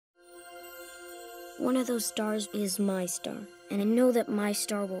One of those stars is my star, and I know that my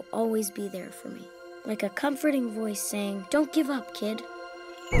star will always be there for me. Like a comforting voice saying, "Don't give up, kid."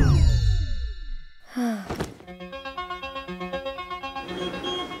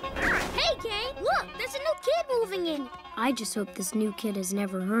 Hey, Kane, look, there's a new kid moving in. I just hope this new kid has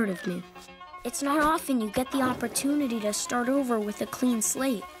never heard of me. It's not often you get the opportunity to start over with a clean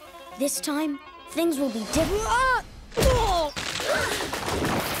slate. This time, things will be different.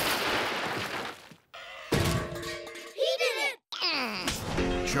 He did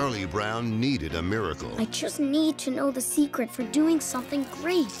it! Charlie Brown needed a miracle. I just need to know the secret for doing something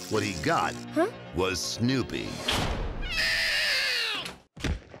great. What he got was Snoopy.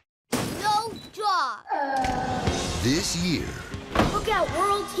 No job. This year, Look out,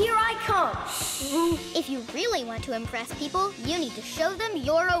 world, here I come. If you really want to impress people, you need to show them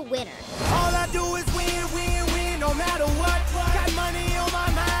you're a winner. All I do is win, win, win, no matter what. Got money on my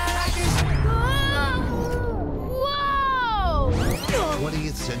mind, I Whoa!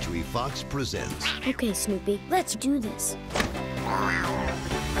 20th Century Fox presents Okay, Snoopy, let's do this.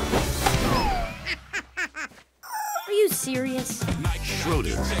 Are you serious?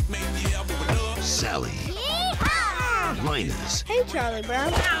 Schroeder, Sally, Linus, Hey, Charlie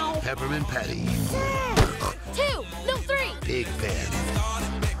Brown. Peppermint Patty, 2, no 3. Big Ben,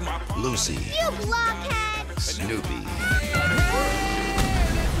 Lucy, You blockhead. Snoopy,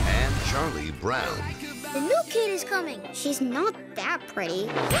 and Charlie Brown. The new kid is coming. She's not that pretty.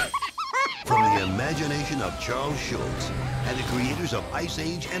 From the imagination of Charles Schulz and the creators of Ice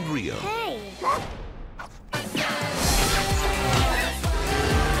Age and Rio Hey.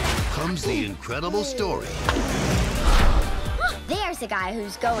 comes the incredible story There's a guy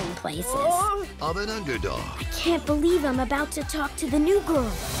who's going places. of an underdog Can't believe I'm about to talk to the new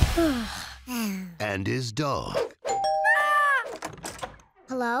girl. and his dog.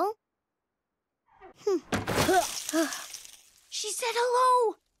 Hello? She said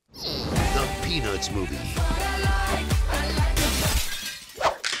hello. The Peanuts movie.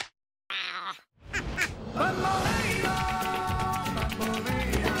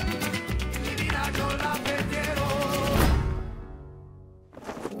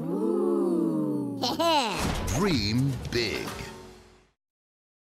 Dream big.